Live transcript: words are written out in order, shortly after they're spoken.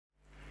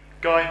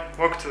Guy,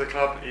 welcome to the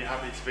club. Are you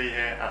happy to be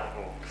here at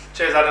the Hawks?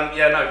 Cheers, Adam.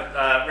 Yeah,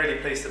 no, really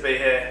pleased to be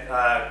here.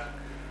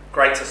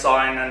 Great to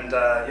sign, and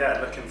yeah,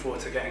 looking forward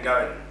to getting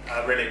going.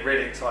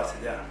 Really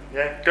excited. Yeah.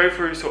 Yeah. Go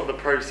through sort of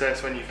the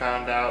process when you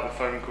found out, the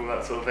phone call,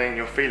 that sort of thing.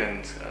 Your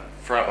feelings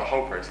throughout the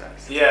whole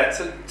process. Yeah.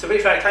 To be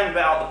fair, it came a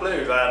bit out of the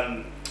blue.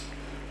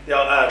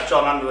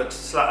 John Underwood,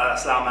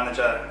 Slough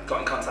manager, got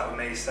in contact with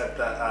me. Said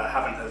that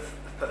Haven't have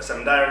put a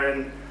 7-dayer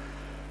in.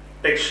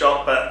 Big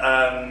shot,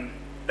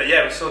 but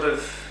yeah, it was sort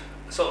of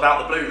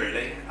out the blue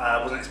really.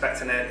 Wasn't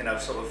expecting it. You know,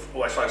 sort of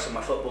always focused on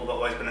my football, but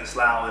always been at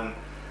Slough,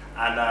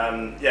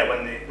 and yeah,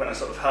 when I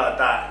sort of heard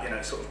that, you know,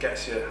 it sort of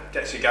gets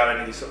you going,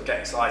 and you sort of get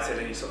excited,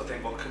 and you sort of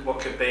think what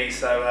could be.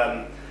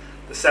 So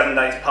the 7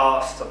 days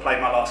passed. I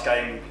played my last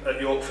game at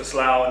York for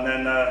Slough, and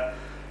then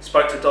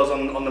spoke to Dos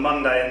on the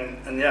Monday,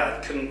 and yeah,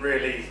 I couldn't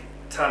really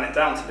turn it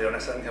down, to be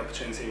honest. I think the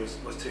opportunity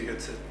was too good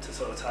to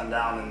sort of turn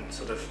down, and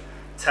sort of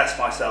test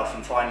myself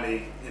and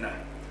finally, you know,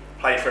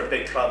 play for a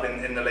big club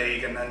in the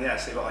league, and then yeah,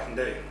 see what I can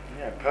do.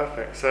 Yeah,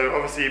 perfect. So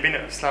obviously you've been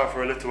at Slough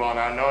for a little while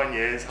now, 9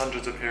 years,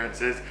 hundreds of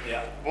appearances.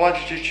 Yeah. Why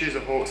did you choose the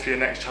Hawks for your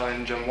next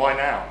challenge, and why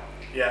now?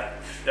 Yeah,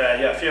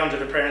 a few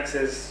hundred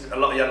appearances, a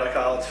lot of yellow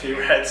cards, a few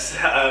reds.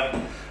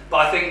 But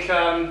I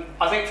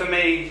think for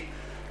me,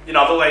 you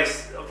know, I've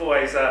always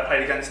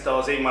played against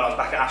Dos, even when I was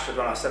back at Ashford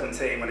when I was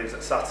 17, when he was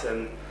at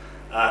Sutton.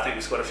 I think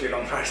we scored a few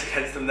long throws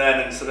against them then,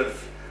 and sort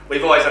of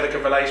we've always had a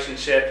good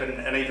relationship,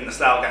 and even the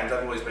Slough games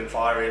I've always been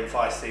fiery and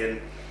feisty,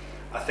 and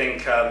I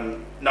think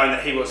knowing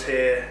that he was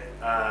here,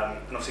 and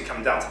obviously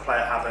coming down to play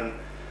at Haven,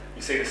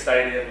 you see the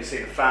stadium, you see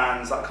the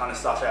fans, that kind of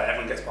stuff, yeah,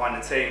 everyone gets behind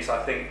the team, so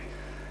I think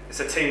it's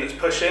a team that's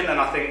pushing, and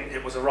I think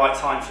it was the right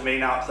time for me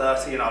now at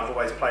 30. You know, I've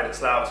always played at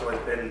Slough, it's always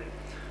been,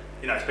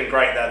 you know, it's been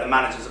great there. The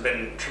managers have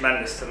been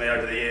tremendous to me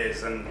over the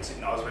years, and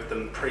you know, I was with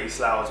them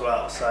pre-Slough as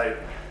well, so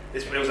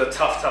it was a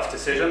tough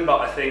decision,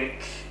 but I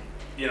think,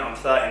 you know, I'm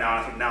 30 now, and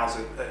I think now's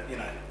you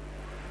know,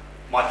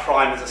 my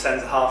prime as a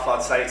centre half,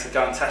 I'd say, to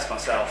go and test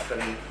myself,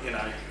 and you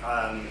know,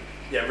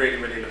 yeah, really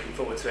looking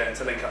forward to it, and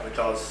to link up with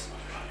Dos.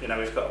 You know,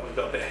 we've got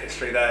a bit of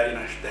history there. You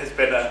know, there's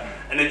been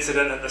an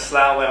incident at the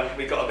Slough where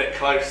we got a bit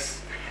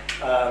close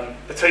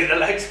between the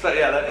legs, but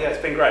yeah,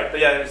 it's been great. But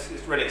yeah, it's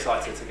really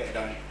excited to get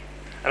going.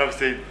 And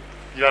obviously,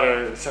 you had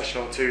a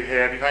session or two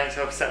here. Have you found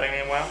yourself settling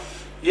in well?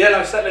 Yeah,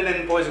 no, settling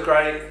in. Boys are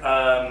great.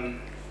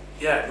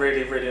 Yeah,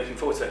 really looking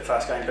forward to it.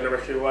 First game,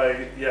 Billericay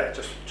away. Yeah,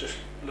 just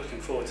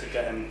looking forward to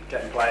getting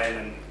playing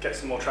and get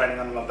some more training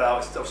under my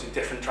belt. It's obviously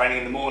different training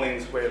in the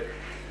mornings with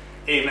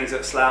evenings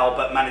at Slough,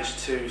 but managed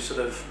to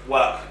sort of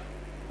work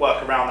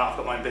around that. I've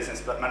got my own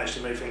business, but managed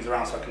to move things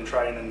around so I can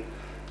train and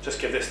just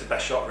give this the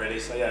best shot really.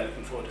 So yeah,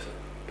 looking forward to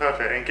it.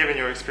 Perfect. And given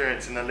your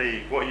experience in the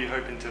league, what are you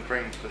hoping to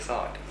bring to the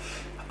side?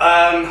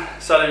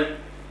 So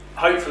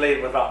hopefully,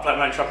 without blowing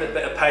my own trumpet, a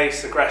bit of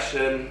pace,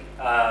 aggression,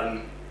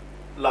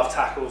 love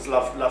tackles,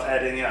 love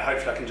heading. You know,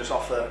 hopefully I can just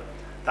offer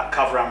that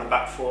cover around the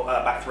back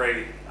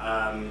three.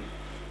 And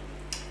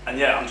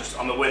yeah,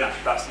 I'm a winner.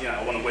 That's, you know,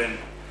 I want to win.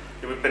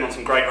 We've been on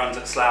some great runs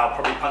at Slough,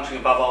 probably punching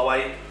above our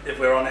weight, if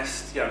we're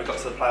honest. You know, we got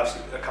to the playoffs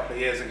a couple of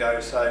years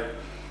ago, so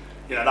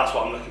you know, that's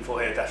what I'm looking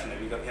for here.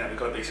 Definitely, we've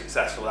got to be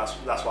successful.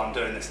 That's why I'm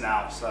doing this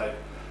now. So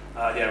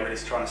yeah, really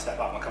trying to step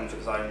out my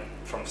comfort zone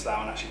from Slough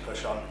and actually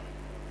push on.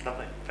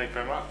 Lovely. Thank you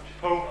very much.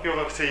 Paul, you've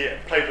obviously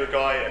played with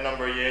Guy a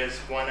number of years.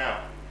 Why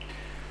now?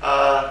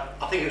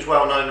 I think it was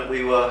well known that we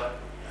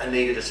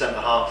needed a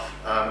centre half.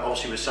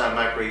 Obviously, with Sam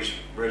Magri's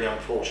really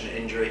unfortunate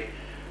injury,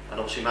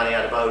 and obviously Manny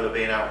Adebola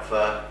being out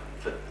for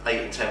 8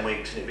 and 10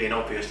 weeks, and it being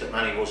obvious that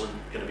Manny wasn't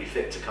going to be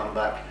fit to come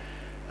back.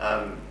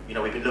 You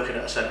know, we've been looking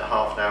at a centre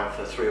half now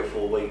for 3 or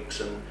 4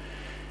 weeks, and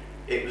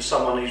it was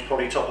someone who's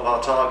probably top of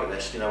our target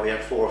list. You know, we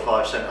had 4 or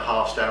 5 centre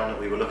halves down that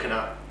we were looking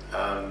at.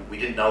 We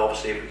didn't know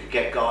obviously if we could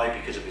get Guy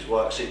because of his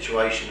work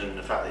situation and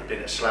the fact that he'd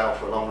been at Slough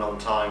for a long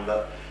time,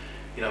 but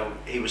you know,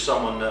 he was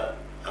someone that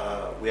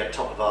we had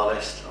top of our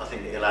list. I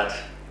think he'll add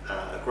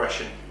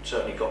aggression,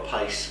 certainly got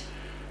pace.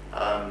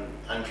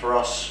 And for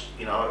us,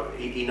 you know,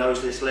 he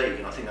knows this league,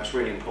 and I think that's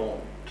really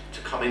important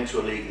to come into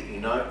a league that you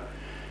know.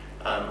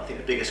 I think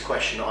the biggest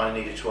question that I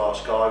needed to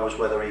ask Guy was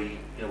whether he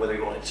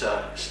wanted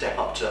to step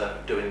up to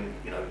doing,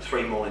 you know,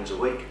 3 mornings a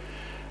week,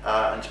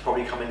 and to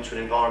probably come into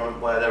an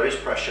environment where there is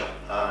pressure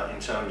in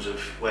terms of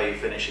where you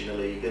finish in the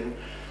league. And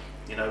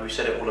you know, we've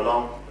said it all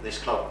along, this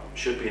club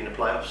should be in the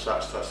playoffs.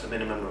 That's the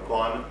minimum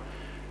requirement.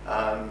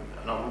 And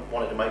I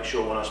wanted to make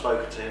sure when I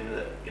spoke to him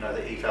that, you know,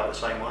 that he felt the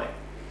same way.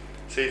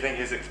 So you think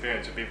his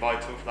experience would be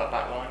vital for that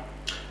back line?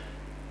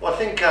 Well, I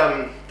think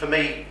for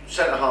me,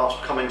 centre halves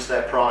come into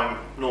their prime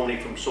normally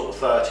from sort of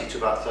 30 to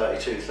about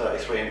 32,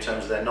 33 in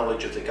terms of their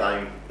knowledge of the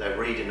game, their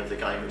reading of the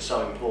game. It's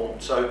so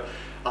important. So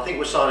I think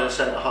we're signing a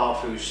centre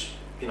half who's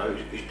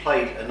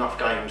played enough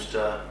games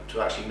to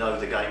actually know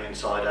the game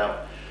inside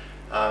out.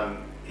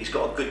 He's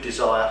got a good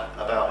desire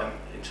about him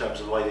in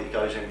terms of the way that he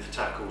goes in for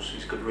tackles.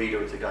 He's a good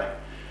reader of the game.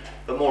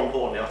 But more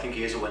importantly, I think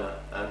he is a winner,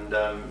 and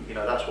you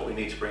know, that's what we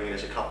need to bring in,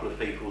 is a couple of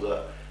people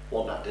that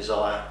want that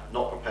desire,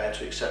 not prepared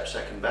to accept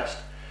second best.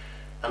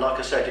 And like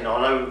I said, you know,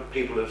 I know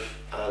people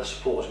have,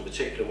 supporters in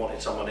particular,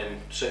 wanted someone in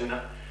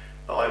sooner.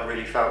 but I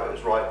really felt it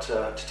was right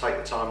to take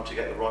the time to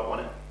get the right one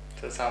in.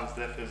 So it sounds as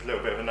if it was a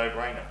little bit of a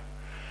no-brainer.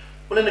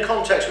 Well, in the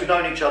context, we've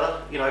known each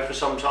other, you know, for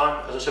some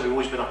time. As I said, we've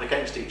always been up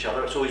against each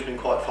other. It's always been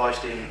quite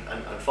feisty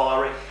and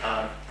fiery.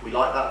 We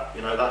like that.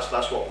 You know,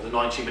 that's what the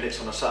 90 minutes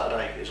on a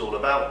Saturday is all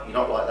about. You're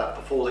not like that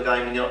before the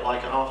game, and you're not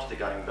like it after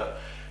the game. But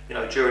you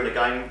know, during the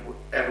game,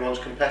 everyone's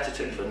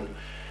competitive, and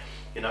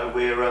you know,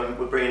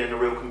 we're bringing in a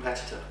real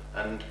competitor.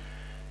 And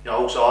you know,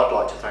 also I'd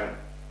like to thank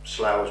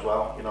Slough as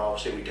well. You know,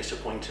 obviously it'd be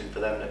disappointing for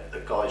them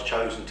that Guy's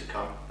chosen to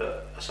come,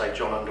 but I say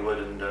John Underwood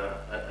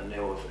and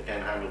Neil have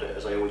again handled it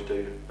as they always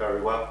do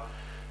very well.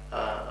 And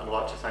I'd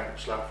like to thank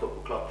Slough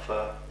Football Club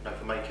for, you know,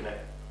 for making it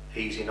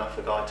easy enough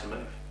for Guy to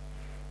move.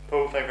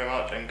 Paul, thank you very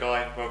much, and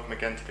Guy, welcome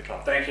again to the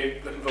club. Thank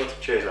you. Looking forward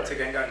Cheers, to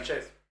getting going. Cheers.